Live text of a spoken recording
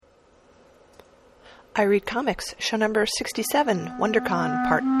I Read Comics, show number 67, WonderCon,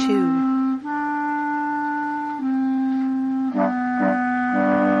 Part 2.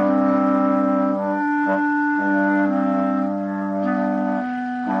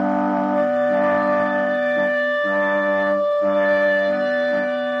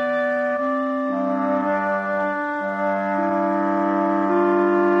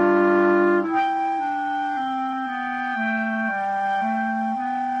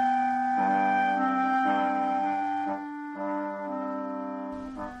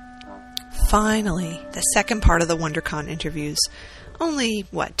 Finally, the second part of the WonderCon interviews. Only,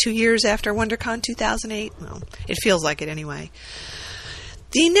 2 years after WonderCon 2008? Well, it feels like it anyway.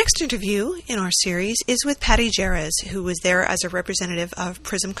 The next interview in our series is with Patty Jerez, who was there as a representative of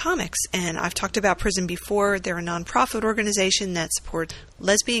Prism Comics. And I've talked about Prism before. They're a nonprofit organization that supports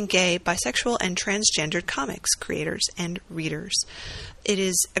lesbian, gay, bisexual, and transgendered comics creators and readers. It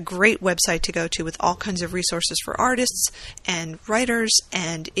is a great website to go to with all kinds of resources for artists and writers.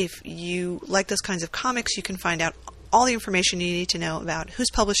 And if you like those kinds of comics, you can find out all the information you need to know about who's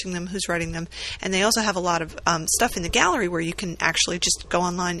publishing them, who's writing them. And they also have a lot of stuff in the gallery where you can actually just go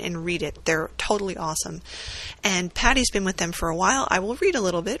online and read it. They're totally awesome. And Patty's been with them for a while. I will read a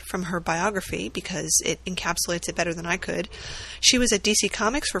little bit from her biography because it encapsulates it better than I could. She was at DC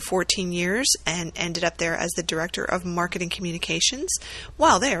Comics for 14 years and ended up there as the director of marketing communications.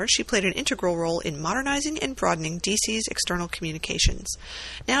 While there, she played an integral role in modernizing and broadening DC's external communications.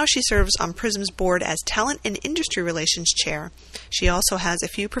 Now she serves on Prism's board as talent and industry relations chair. She also has a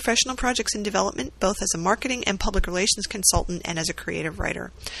few professional projects in development, both as a marketing and public relations consultant and as a creative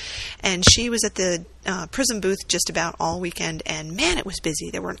writer. And she was at the Prism booth just about all weekend, and man, it was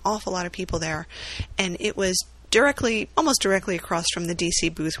busy. There were an awful lot of people there, and it was almost directly across from the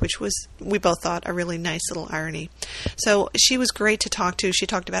DC booth, which was, we both thought, a really nice little irony. So she was great to talk to. She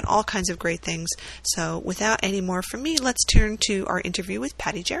talked about all kinds of great things. So without any more from me, let's turn to our interview with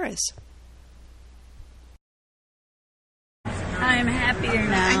Patty Jerez. I'm happier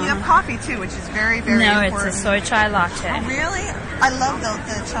now. And you have coffee, too, which is very, very important. No, it's a soy chai latte. Oh, really? I love the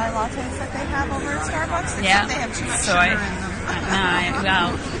chai lattes that they have over at Starbucks. Yeah. They have too much soy. sugar in them.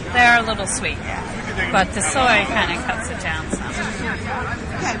 Well, they're a little sweet. Yeah. But the soy kind of cuts it down some.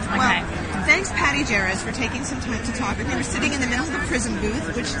 Okay, well, thanks, Patty Jerez, for taking some time to talk with me. We're sitting in the middle of the Prism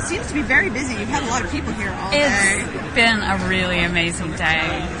booth, which seems to be very busy. You've had a lot of people here all day. It's been a really amazing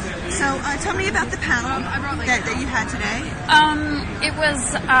day. So tell me about the panel that you had today. It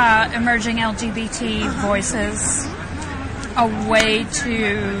was Emerging LGBT Voices, a way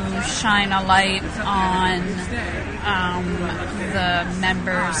to shine a light on the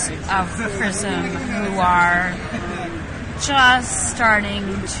members of Prism who are just starting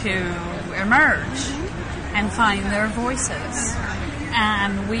to emerge and find their voices.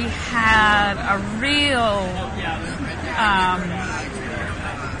 And we had a real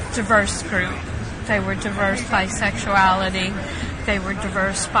diverse group. They were diverse by sexuality. They were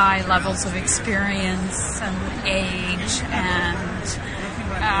diverse by levels of experience and age, and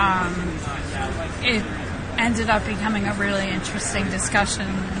it ended up becoming a really interesting discussion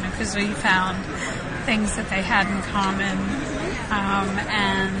because we found things that they had in common,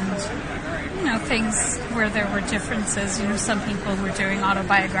 and things where there were differences. Some people were doing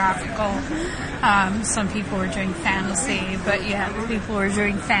autobiographical, some people were doing fantasy, but yet the people who were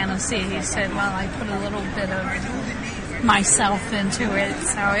doing fantasy said, well, I put a little bit of myself into it.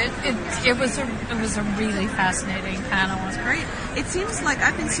 So it was a really fascinating panel. It was great. It seems like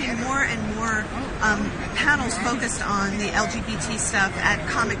I've been seeing more and more panels focused on the LGBT stuff at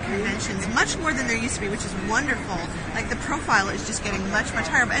comic conventions, much more than there used to be, which is wonderful. Like, the profile is just getting much, much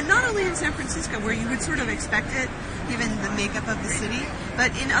higher. And not only in San Francisco, where you would sort of expect it, given the makeup of the city,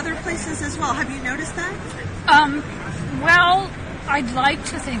 but in other places as well. Have you noticed that? Well, I'd like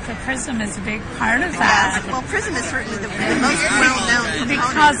to think that Prism is a big part of that. Yes. Well, Prism is certainly the most well-known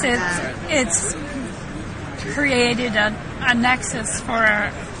because it's created a nexus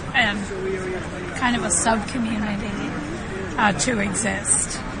for kind of a sub-community to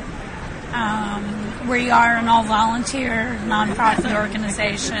exist. We are an all-volunteer nonprofit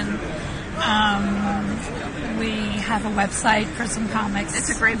organization. We have a website, Prism Comics. It's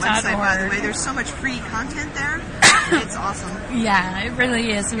a great website, by the way. There's so much free content there. It's awesome. Yeah, it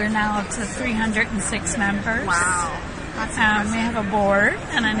really is. We're now up to 306 members. Wow. That's impressive. We have a board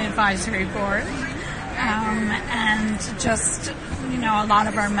and an advisory board. And just, a lot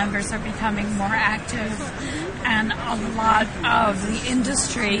of our members are becoming more active, and a lot of the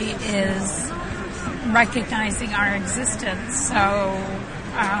industry is recognizing our existence. So,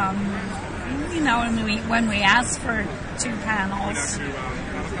 when we asked for 2 panels,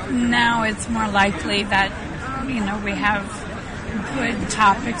 now it's more likely that, we have good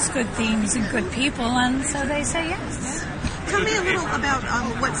topics, good themes, and good people, and so they say yes. Tell me a little about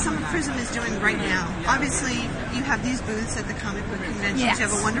what Summit Prism is doing right now. Obviously, you have these booths at the comic book conventions. Yes. You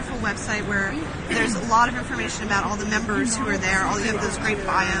have a wonderful website where there's a lot of information about all the members who are there. You have those great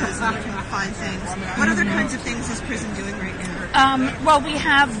bios, and you can find things. What other kinds of things is Prism doing right now? Well, we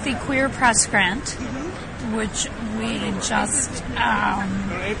have the Queer Press Grant, which we just,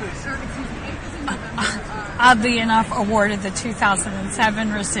 oddly enough, awarded the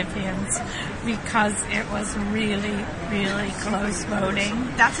 2007 recipients because it was really, really close voting.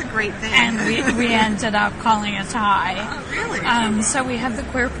 That's a great thing. And we ended up calling a tie. Really? So we have the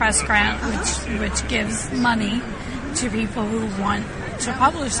Queer Press Grant, which gives money to people who want to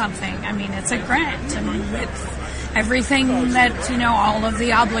publish something. I mean, it's a grant, and with everything that, all of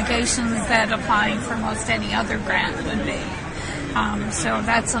the obligations that applying for most any other grant would be. So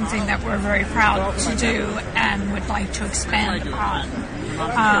that's something that we're very proud to do and would like to expand upon.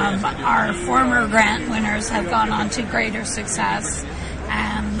 Our former grant winners have gone on to greater success,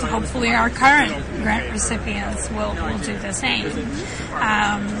 and hopefully our current grant recipients will do the same.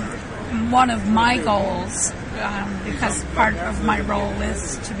 One of my goals, because part of my role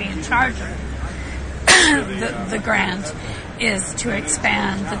is to be in charge of the grant, is to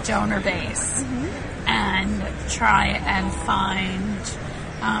expand the donor base and try and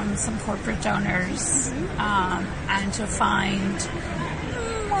find some corporate donors and to find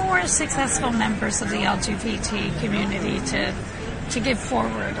more successful members of the LGBT community to give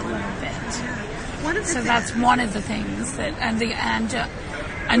forward a little bit. So that's one of the things that, and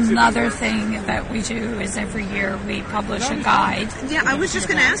another thing that we do is every year we publish a guide. Yeah, I was just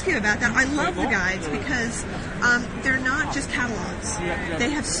going to ask you about that. I love the guides because they're not just catalogs. They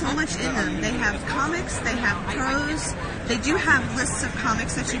have so much in them. They have comics, they have prose, they do have lists of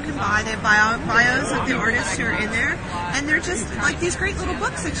comics that you can buy. They have bios of the artists who are in there, and they're just like these great little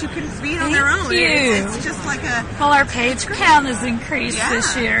books that you can read on their own. It's just like a... Well, our page count has increased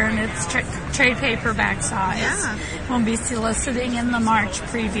this year, and it's trade paperback size. Yeah. We'll be soliciting in the March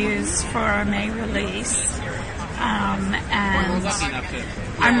previews for our May release. And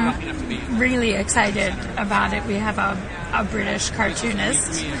I'm really excited about it. We have a British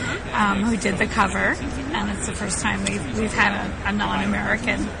cartoonist who did the cover, and it's the first time we've had a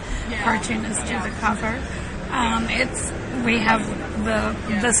non-American cartoonist do the cover. We have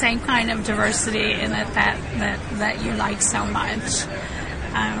the same kind of diversity in it that you like so much.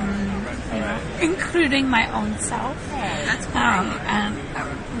 Including my own self. That's great.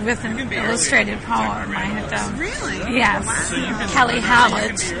 And with an illustrated poem. I had really? Yes. Wow. Kelly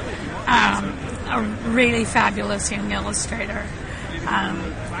Hallett, a really fabulous young illustrator,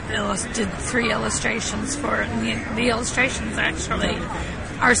 did 3 illustrations for it. The illustrations actually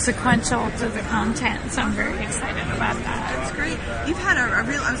are sequential to the content, so I'm very excited about that. That's great. You've had a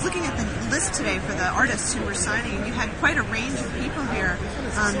real... I was looking at the list today for the artists who were signing, and you had quite a range of people here.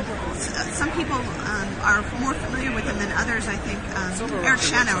 Some people are more familiar with them than others, I think. Eric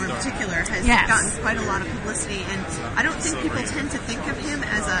Shanow in particular has gotten quite a lot of publicity, and I don't think people tend to think of him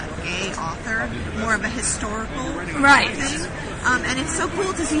as a gay author, more of a historical thing. And it's so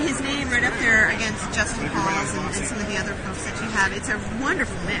cool to see his name right up there against Justin Paul's and some of the other folks that you have. It's a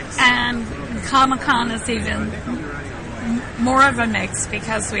wonderful mix. And Comic-Con is even more of a mix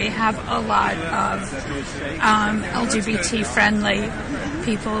because we have a lot of LGBT-friendly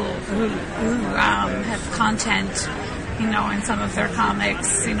people who have content, in some of their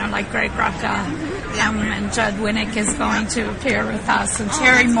comics, like Greg Rucka, and Judd Winnick is going to appear with us, and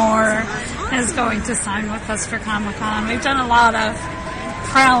Terry Moore is going to sign with us for Comic-Con. We've done a lot of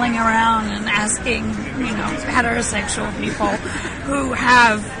prowling around and asking, heterosexual people who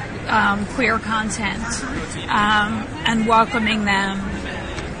have queer content and welcoming them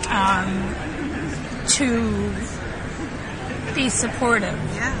to be supportive.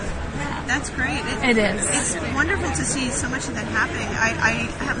 Yeah. That's great. It is. It's wonderful to see so much of that happening. I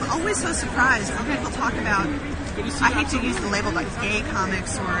am always so surprised when people talk about, I hate to use the label like gay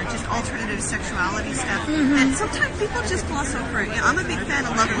comics or just alternative sexuality stuff, and sometimes people just gloss over it. I'm a big fan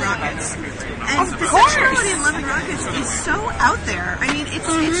of Love and Rockets. And the sexuality in Love and Rockets is so out there. I mean, it's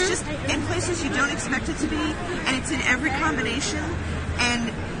just in places you don't expect it to be, and it's in every combination,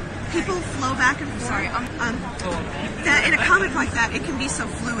 and people flow back and forth. That in a comic like that, it can be so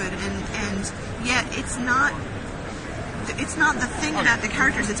fluid, and yet it's not the thing about the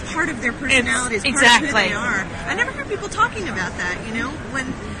characters. It's part of their personality. It's part of who they are. I never hear people talking about that. When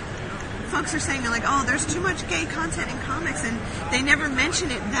folks are saying, they're like, oh, there's too much gay content in comics, and they never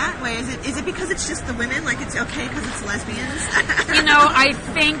mention it that way. Is it because it's just the women? Like, it's okay because it's lesbians? I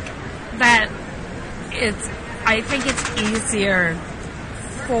think that it's easier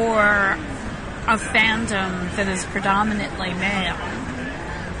for a fandom that is predominantly male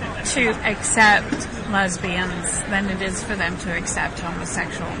to accept lesbians than it is for them to accept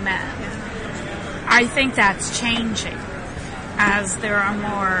homosexual men. I think that's changing as there are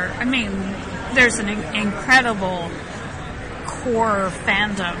more. I mean, there's an incredible core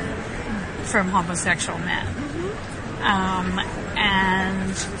fandom from homosexual men.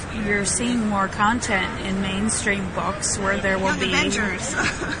 And you're seeing more content in mainstream books where there will be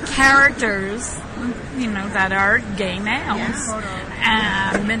characters, that are gay males.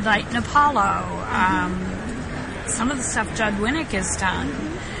 And Midnight in Apollo, some of the stuff Judd Winnick has done.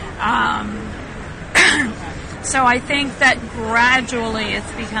 So I think that gradually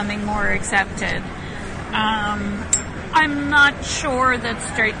it's becoming more accepted. I'm not sure that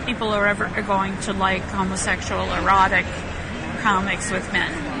straight people are ever going to like homosexual erotic comics with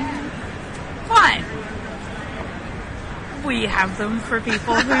men. But we have them for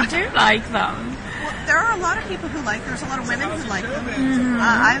people who do like them. Well, there are a lot of people who like. There's a lot of women who like them. Mm-hmm.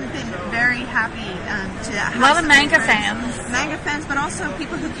 I've been very happy to have a lot of manga fans. Manga fans, but also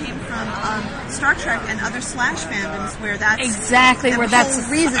people who came from Star Trek and other Slash fandoms, where that's exactly where that's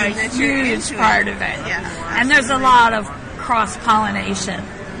the reason a huge part of it. Yeah, and there's a lot of cross pollination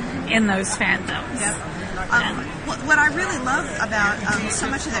in those fandoms. Yep. What I really love about so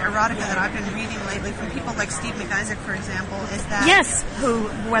much of the erotica that I've been reading lately from people like Steve McIsaac, for example, is that... Yes, who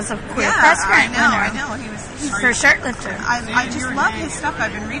was a queer press grant winner. I know. He's for Shirtlifter. I just love his stuff.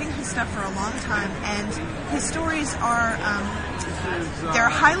 I've been reading his stuff for a long time, and his stories are... they're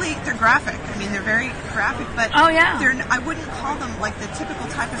graphic. I mean, they're very graphic, but I wouldn't call them like the typical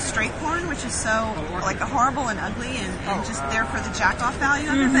type of straight porn, which is so like horrible and ugly and just there for the jack-off value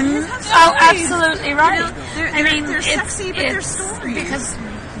of it. But his have stories. Absolutely right. They're sexy, but they're stories. Because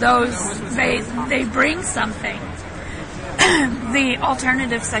they bring something. The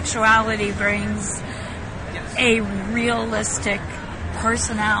alternative sexuality brings a realistic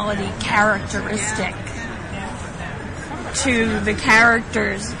personality characteristic to the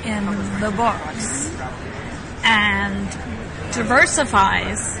characters in the books and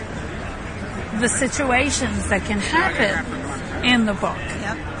diversifies the situations that can happen in the book.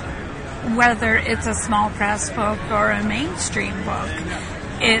 Yep. Whether it's a small press book or a mainstream book.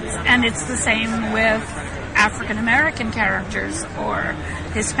 It's the same with African American characters or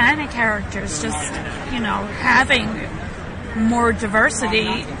Hispanic characters, just, having more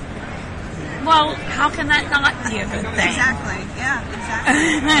diversity. Well, how can that not be a good thing? Exactly. Yeah.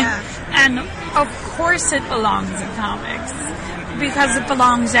 And of course it belongs in comics because it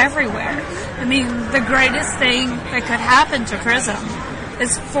belongs everywhere. I mean, the greatest thing that could happen to Prism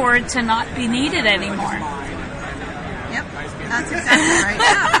is for it to not be needed anymore. Yep, that's exactly right.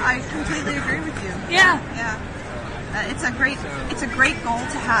 Yeah, I completely agree with you. Yeah. It's a great goal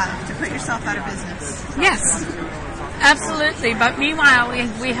to have, to put yourself out of business. Yes. Absolutely, but meanwhile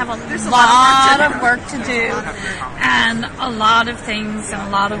we have a lot of work to do and a lot of things and a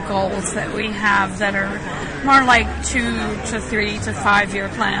lot of goals that we have that are more like 2 to 3 to 5 year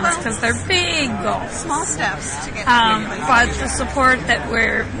plans because they're big goals. Small steps to get to but the support that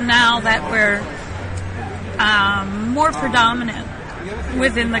we're more predominant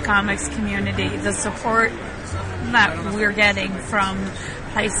within the comics community, the support that we're getting from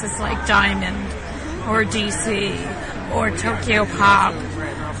places like Diamond or DC or Tokyo Pop,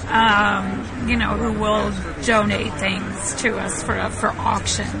 who will donate things to us for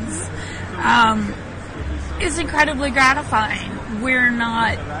auctions, is incredibly gratifying. We're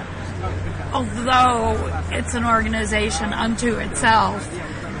not, although it's an organization unto itself,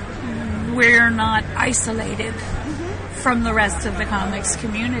 we're not isolated from the rest of the comics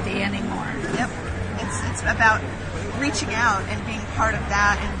community anymore. Yep. It's about reaching out and being part of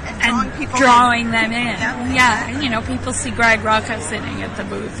that and drawing them in. Yep. Yeah, people see Greg Rucka sitting at the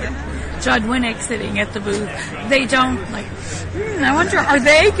booth and Judd Winnick sitting at the booth. They don't I wonder, are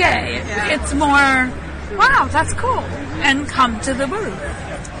they gay? Yeah. It's more, wow, that's cool, and come to the booth.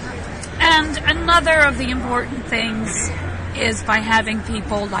 And another of the important things is by having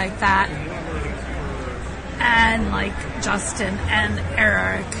people like that and like Justin and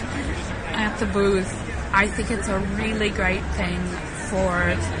Eric at the booth, I think it's a really great thing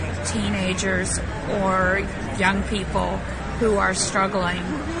for teenagers or young people who are struggling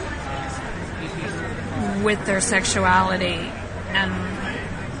with their sexuality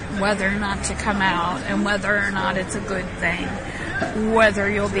and whether or not to come out and whether or not it's a good thing, whether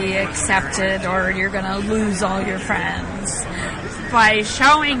you'll be accepted or you're going to lose all your friends. By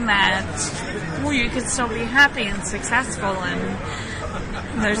showing that, well, you can still be happy and successful,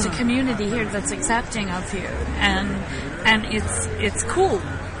 and there's a community here that's accepting of you, and it's cool.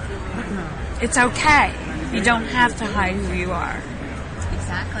 It's okay. You don't have to hide who you are.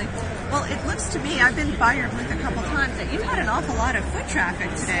 Exactly. Well, it looks to me, I've been by your booth a couple times, that you've had an awful lot of foot traffic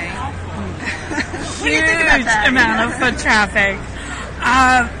today. What do you think about that? Huge amount of foot traffic.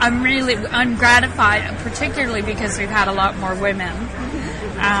 I'm gratified, particularly because we've had a lot more women.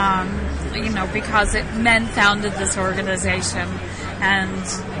 Because men founded this organization,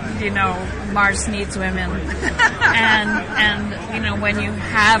 and Mars needs women, and when you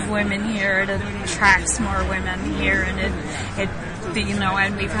have women here, it attracts more women here, and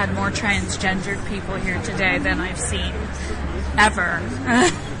and we've had more transgendered people here today than I've seen ever.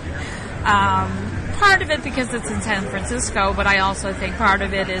 Part of it because it's in San Francisco, but I also think part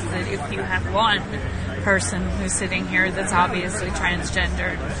of it is that if you have one person who's sitting here that's obviously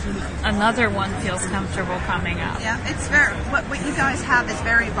transgendered, another one feels comfortable coming up. Yeah, it's very, what you guys have is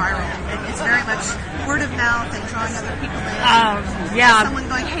very viral. It's very much word of mouth and drawing other people in. Yeah. Someone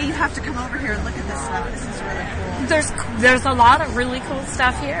going, hey, you have to come over here and look at this stuff. This is really cool. There's a lot of really cool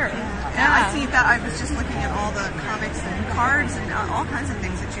stuff here. Yeah, I see that. I was just looking at all the comics and cards and all kinds of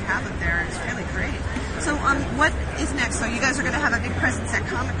things that you have up there. It's really great. So, what is next? So, you guys are going to have a big presence at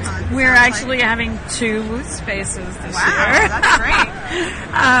Comic-Con. We're actually having 2 booth spaces this year. Wow, that's great.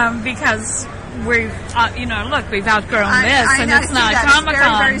 Because we've, we've outgrown this, and it's not Comic-Con. It's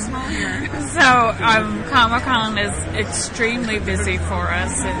very, very small here. So, Comic-Con is extremely busy for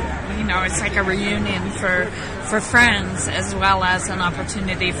us, and it's like a reunion for friends, as well as an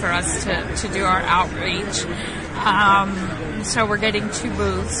opportunity for us to do our outreach. So we're getting 2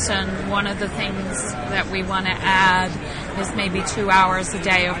 booths, and one of the things that we want to add is maybe 2 hours a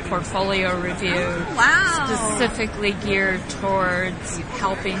day of portfolio review. Oh, wow. Specifically geared towards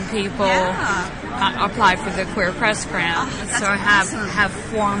helping people apply for the Queer Press Grant. So have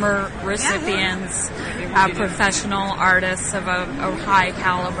former recipients, professional artists of a high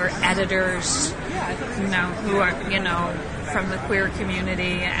caliber, editors, who are, from the queer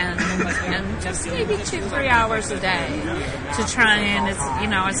community, and just maybe 2-3 hours a day to try and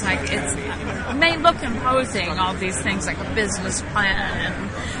it may look imposing, all these things like a business plan,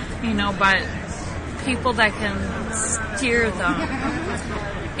 and but people that can steer them.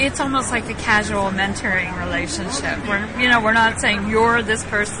 It's almost like a casual mentoring relationship. We're not saying you're this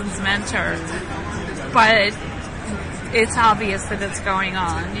person's mentor, but it's obvious that it's going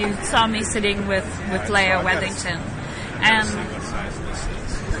on. You saw me sitting with Leah Wethington. And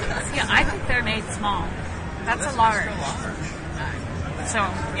I think they're made small. That's a large. So,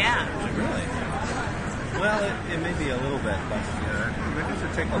 yeah. Really? Well, it may be a little bit, but maybe we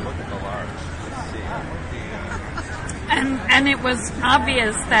should take a look at the large. Let's see. And it was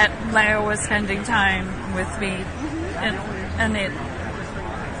obvious that Leah was spending time with me, and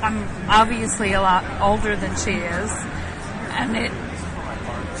I'm obviously a lot older than she is, and it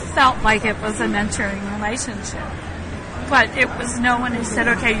felt like it was a mentoring relationship. But it was no one who said,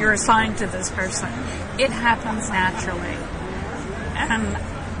 okay, you're assigned to this person. It happens naturally. And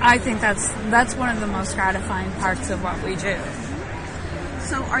I think that's one of the most gratifying parts of what we do.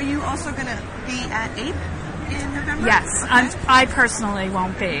 So are you also going to be at APE in November? Yes. Okay. I personally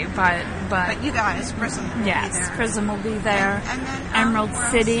won't be, but you guys, Prism will be there. Yes, Prism will be there. And then, Emerald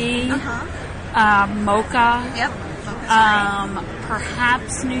City, MoCA. Yep.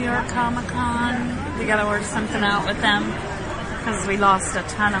 Perhaps New York Comic-Con. We got to work something out with them because we lost a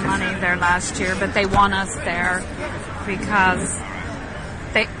ton of money there last year, but they want us there because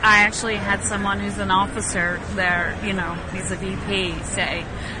I actually had someone who's an officer there, he's a VP, say,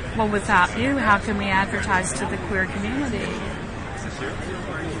 well, without you, how can we advertise to the queer community?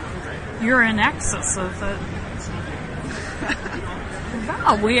 You're a nexus of it.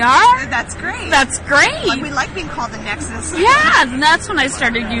 Oh, we are? That's great. That's great. Like, we like being called the Nexus. Yeah, and that's when I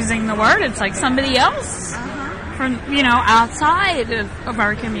started using the word. It's like somebody else from, outside of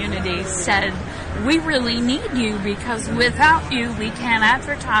our community said, we really need you because without you, we can't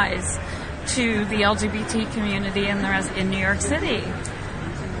advertise to the LGBT community in New York City.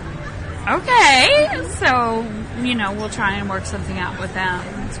 Okay, so, we'll try and work something out with them.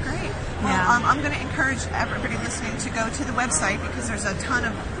 That's great. Well, I'm going to encourage everybody listening to go to the website because there's a ton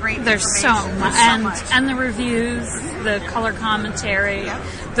of great information. There's so much. And the reviews, the color commentary,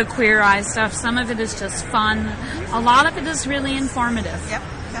 the Queer Eye stuff, some of it is just fun. A lot of it is really informative. Yep,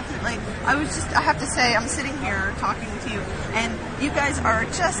 definitely. Like, I have to say, I'm sitting here talking with you, and you guys are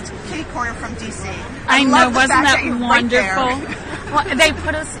just kitty corner from DC. I know, love the wasn't fact that you're wonderful? Right there. Well, they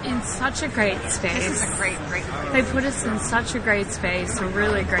put us in such a great space. This is a great place. They put us in such a great space. We're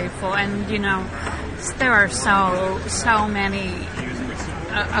really grateful. And, you know, there are so many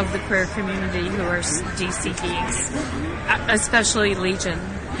of the queer community who are DC geeks, especially Legion.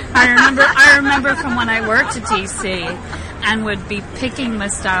 I remember from when I worked at DC and would be picking the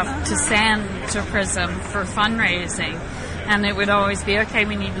stuff to send to Prism for fundraising. And it would always be, okay,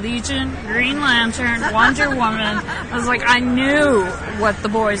 we need Legion, Green Lantern, Wonder Woman. I was like, I knew what the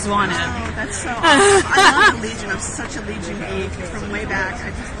boys wanted. Oh, that's so awesome. I love the Legion. I'm such a Legion geek from way back. I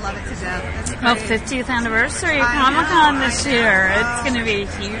just love it to death. That's Well, great. 50th anniversary of Comic-Con this year. It's going to be a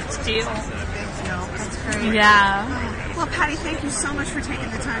huge deal. That's great. Yeah. Well, Patty, thank you so much for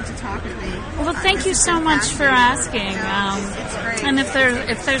taking the time to talk with me. Well, thank you This has so been much for fascinating. asking. It's great. And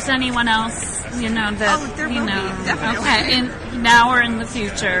if there's anyone else, you know, that, there you will be, know, definitely. okay, now or in the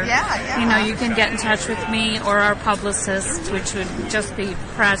future, Yeah. you know, you can get in touch with me or our publicist, which would just be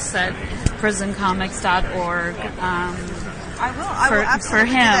press at prisoncomics.org. I will For absolutely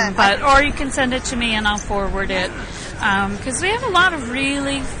do him, that. or you can send it to me and I'll forward it. Because we have a lot of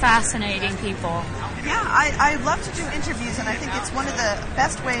really fascinating people. Yeah, I love to do interviews, and I think it's one of the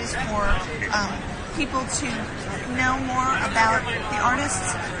best ways for people to know more about the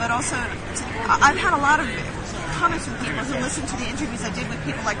artists, but also I've had a lot of comments from people who listen to the interviews I did with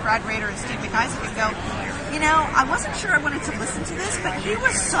people like Brad Rader and Steve McIsaac and go, you know, I wasn't sure I wanted to listen to this, but he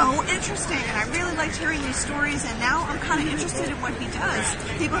was so interesting, and I really liked hearing these stories, and now I'm kind of interested in what he does.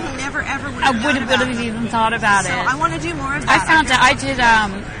 People who never ever would have known about him. Even thought about So it. I want to do more of I that. found out I did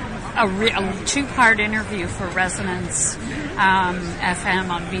a two-part interview for Resonance FM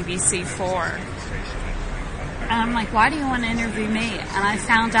on BBC4. And I'm like, why do you want to interview me? And I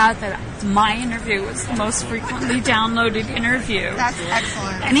found out that my interview was the most frequently downloaded interview. That's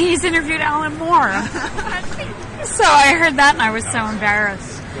excellent. And he's interviewed Alan Moore. So I heard that and I was so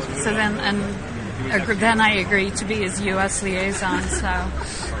embarrassed. So then I agreed to be his U.S. liaison. So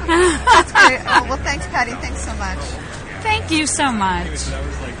That's great. Oh, well, thanks, Patty. Thanks so much. thank you so much.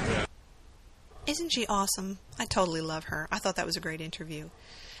 Isn't she awesome? I totally love her. I thought that was a great interview.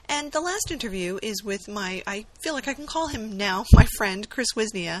 And the last interview is with I feel like I can call him now, my friend, Chris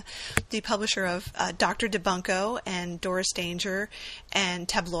Wisnia, the publisher of Dr. Debunko and Doris Danger and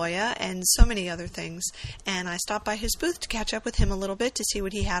Tabloia and so many other things. And I stopped by his booth to catch up with him a little bit to see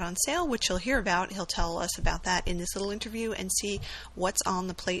what he had on sale, which you'll hear about. He'll tell us about that in this little interview and see what's on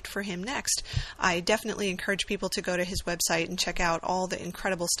the plate for him next. I definitely encourage people to go to his website and check out all the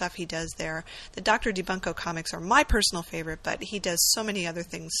incredible stuff he does there. The Dr. Debunko comics are my personal favorite, but he does so many other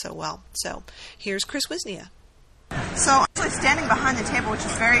things so well. So here's Chris Wisnia. So I'm actually standing behind the table, which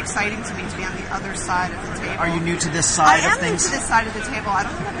is very exciting to me to be on the other side of the table. Are you new to this side of things? I am new to this side of the table. I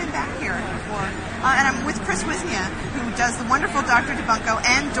don't think I've been back here before. And I'm with Chris Wisnia, who does the wonderful Dr. Debunko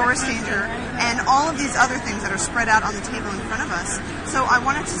and Doris Danger and all of these other things that are spread out on the table in front of us. So I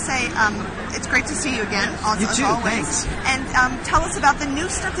wanted to say it's great to see you again, You as too, always. thanks. And tell us about the new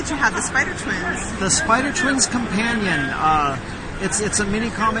stuff that you have, the Spider Twins. The Spider Twins Companion. It's a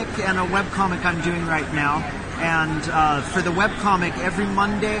mini comic and a web comic I'm doing right now. And for the web comic, every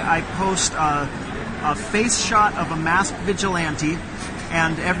Monday I post a face shot of a masked vigilante,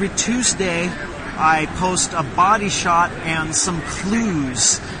 and every Tuesday I post a body shot and some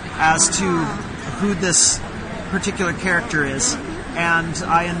clues as to who this particular character is. And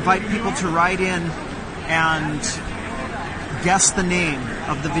I invite people to write in and guess the name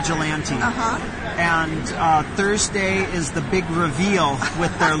of the vigilante. And Thursday is the big reveal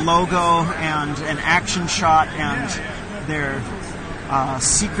with their logo and an action shot and their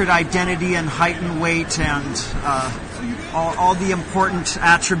secret identity and height and weight and all the important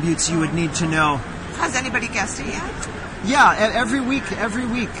attributes you would need to know. Has anybody guessed it yet? Yeah, every week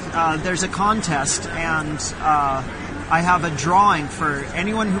there's a contest, and I have a drawing for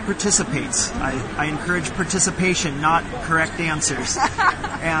anyone who participates. I encourage participation, not correct answers.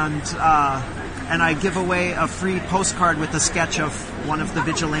 And I give away a free postcard with a sketch of one of the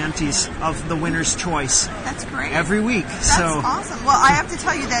vigilantes of the winner's choice. That's great. Every week. That's awesome. Well, I have to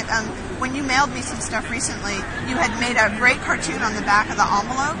tell you that when you mailed me some stuff recently, you had made a great cartoon on the back of the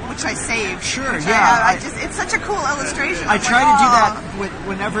envelope, which I saved. Sure, which yeah. It's such a cool illustration. I I'm try like, to do "Oh." that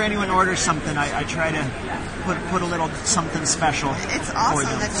whenever anyone orders something. I try to put a little something special It's awesome for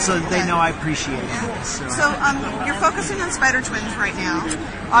them, that you so do they that. know I appreciate it. So you're focusing on Spider Twins right now.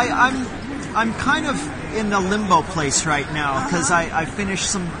 I'm kind of in a limbo place right now because I finished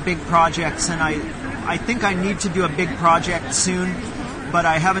some big projects, and I think I need to do a big project soon but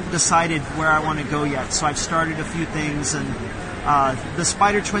I haven't decided where I want to go yet. So I've started a few things, and the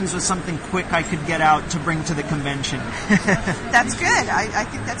Spider Twins was something quick I could get out to bring to the convention. That's good. I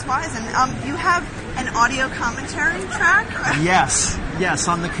think that's wise. And you have an audio commentary track? Yes,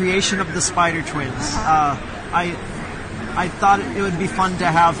 on the creation of the Spider Twins. I thought it would be fun to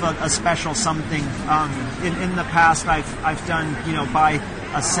have a special something. In the past, I've done, buy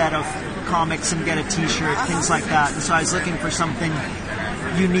a set of comics and get a T-shirt, things like that. And so I was looking for something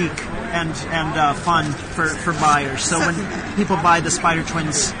unique and fun for buyers. So when people buy the Spider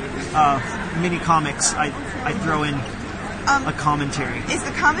Twins mini comics, I throw in a commentary. Is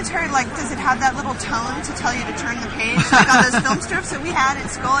the commentary does it have that little tone to tell you to turn the page, like on those film strips that we had in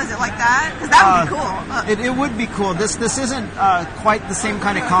school? Is it like that? Because that would be cool. It would be cool. This isn't quite the same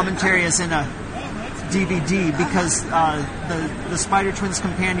kind of commentary as in a DVD, because the Spider Twins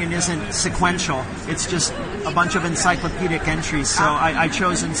companion isn't sequential. It's just a bunch of encyclopedic entries. So I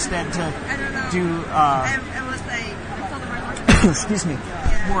chose instead to do excuse me,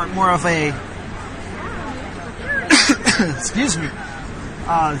 more of a excuse me.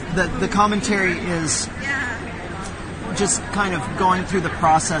 The commentary is just kind of going through the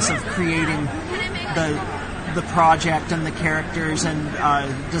process of creating the project and the characters, and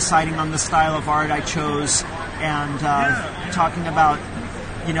deciding on the style of art I chose, and talking about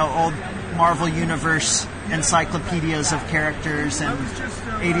old Marvel Universe encyclopedias of characters and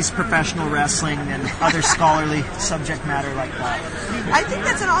 80s professional wrestling and other scholarly subject matter like that. I think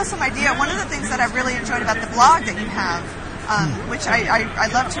that's an awesome idea. One of the things that I really enjoyed about the blog that you have, which I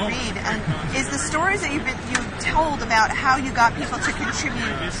love to read, is the stories that you told about how you got people to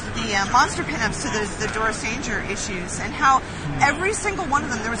contribute the monster pinups to the Doris Danger issues, and how every single one of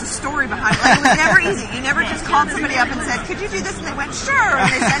them, there was a story behind it. It was never easy. You never just called somebody up and said, "Could you do this?" And they went, "Sure,"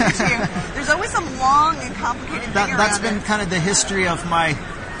 and they sent it to you. There's always some long and complicated thing around That's been kind of the history of my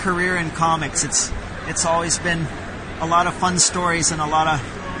career in comics. It's always been a lot of fun stories and a lot of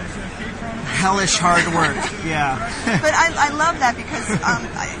hellish hard work. Yeah. But I love that, because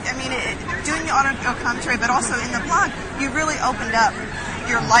doing the audio commentary, but also in the blog, you really opened up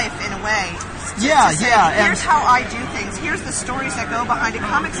your life in a way. To say, here's how I do things. Here's the stories that go behind it.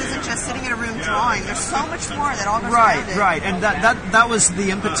 Comics isn't just sitting in a room drawing. There's so much more that all goes around it. Right. And that was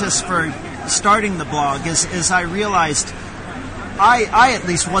the impetus for starting the blog. Is I realized I at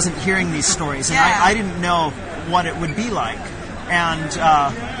least wasn't hearing these stories, and I didn't know what it would be like. And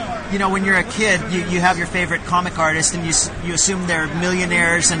when you're a kid, you have your favorite comic artist, and you assume they're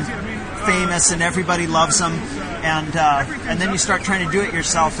millionaires and famous, and everybody loves them, and then you start trying to do it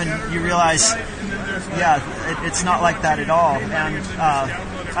yourself, and you realize, it's not like that at all. And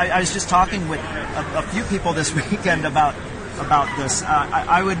I was just talking with a few people this weekend about this.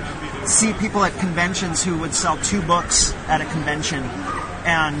 I would see people at conventions who would sell 2 books at a convention,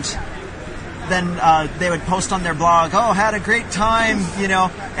 and then they would post on their blog, "Oh, had a great time,"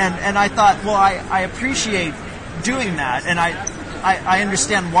 and I thought, well, I appreciate doing that, and I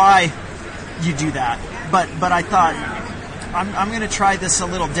understand why you do that, but I thought I'm going to try this a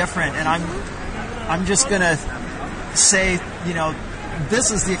little different, and I'm just going to say,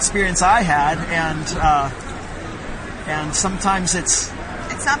 this is the experience I had, and sometimes it's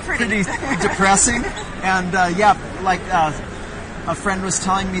not pretty depressing, and a friend was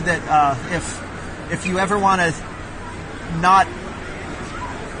telling me that if you ever want to not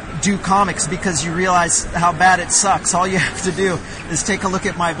do comics because you realize how bad it sucks, all you have to do is take a look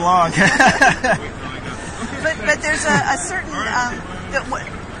at my blog. But there's a certain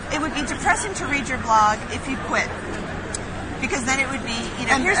it would be depressing to read your blog if you quit, because then it would be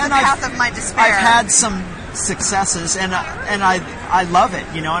here's the path of my despair. I've had some successes, and I love it,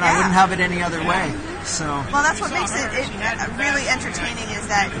 and I wouldn't have it any other way. So well, that's what makes it really entertaining, is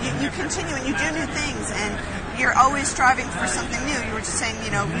that you continue and you do new things, and you're always striving for something new. You were just saying,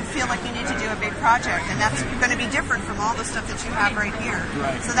 you feel like you need to do a big project, and that's going to be different from all the stuff that you have right here.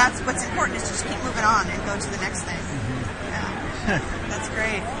 Right. So that's what's important, is to just keep moving on and go to the next thing. Yeah, that's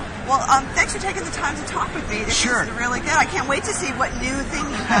great. Well, thanks for taking the time to talk with me. This is really good. I can't wait to see what new thing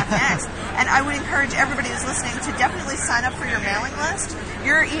you have next. And I would encourage everybody who's listening to definitely sign up for your mailing list.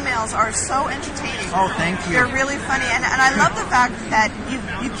 Your emails are so entertaining. Oh, thank you. They're really funny. And I love the fact that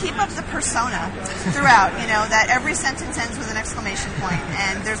you keep up the persona throughout, that every sentence ends with an exclamation point,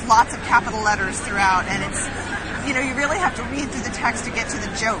 and there's lots of capital letters throughout, and it's, you really have to read through the text to get to the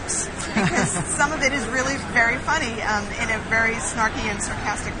jokes, because some of it is really very funny in a very snarky and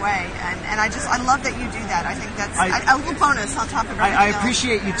sarcastic way, and I love that you do that. I think that's a little bonus on top of everything I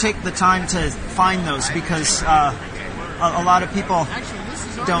appreciate you take the time to find those, because a lot of people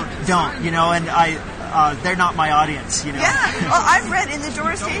don't, and they're not my audience, you know. Yeah, well, I've read In the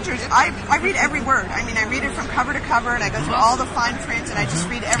Door is Dangerous. I read every word. I mean, I read it from cover to cover, and I go through all the fine print, and I just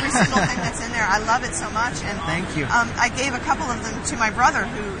read every single thing that's in there. I love it so much. And Thank you. I gave a couple of them to my brother,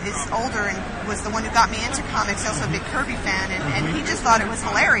 who is older and was the one who got me into comics, also a big Kirby fan, and he just thought it was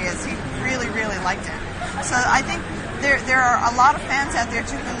hilarious. He really, really liked it. So I think there are a lot of fans out there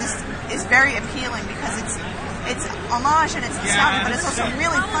to whom this is very appealing because it's homage and it's nostalgia, but it's also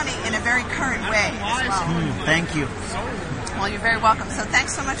really funny in a very current way as well. Thank you. Well, you're very welcome. So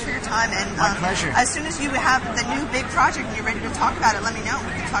thanks so much for your time. And My pleasure. As soon as you have the new big project and you're ready to talk about it, let me know.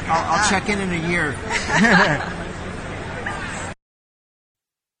 We can talk about I'll that. check in a year.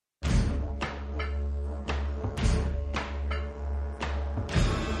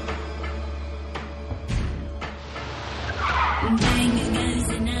 Goes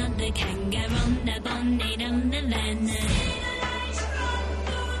another kangaroo on the bonnet on the van.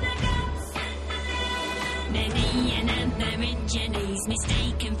 Many an Aborigines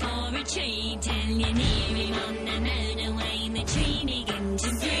mistaken for a tree till you near him on the motorway. The tree begin to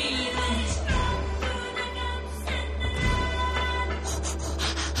breathe.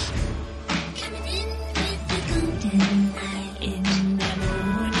 Coming in with the golden light in the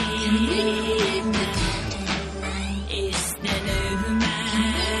morning. It's the new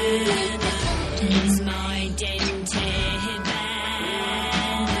man. It's my dented man.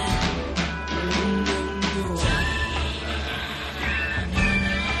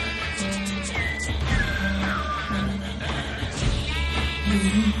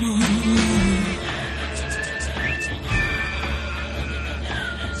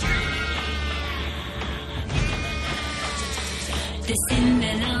 The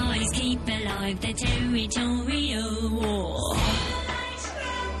symbolize keep alive the territorial war.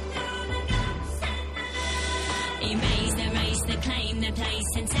 Erase the claim the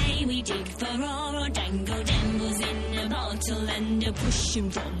place and say we dig for ore or dangle dambles in a bottle and a push 'em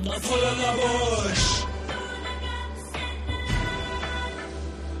from the pull of the bush.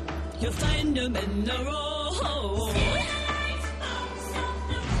 You'll find 'em in the road.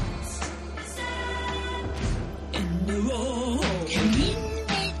 In the road. Come in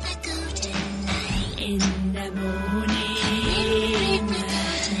with the golden light in the morning.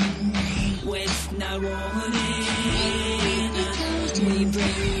 With no warning, we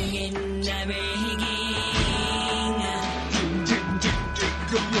bring in the rigging.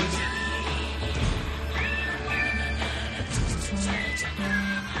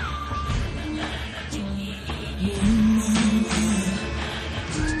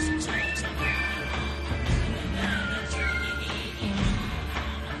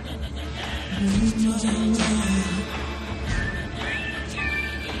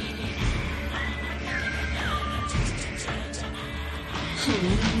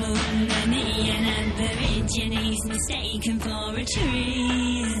 Many an Aborigines mistaken for a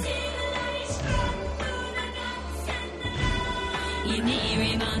tree. You near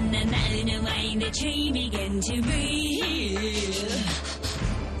him on the motorway, the tree began to breathe.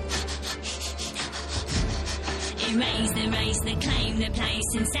 Erase the claim the place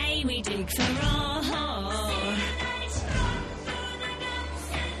and say we dig for ore.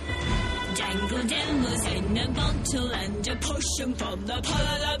 Dangle devils in a bottle and a push 'em from the pull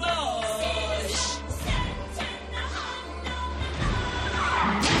of the bush.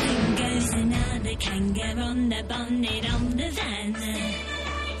 Bang goes another kangaroo on the bonnet of the van.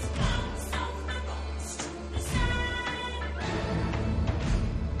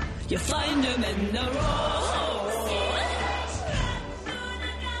 You find 'em in the road.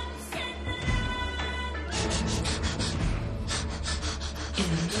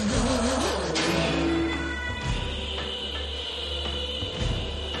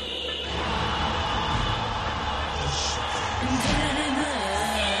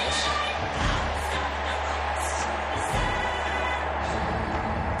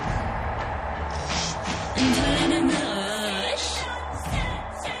 And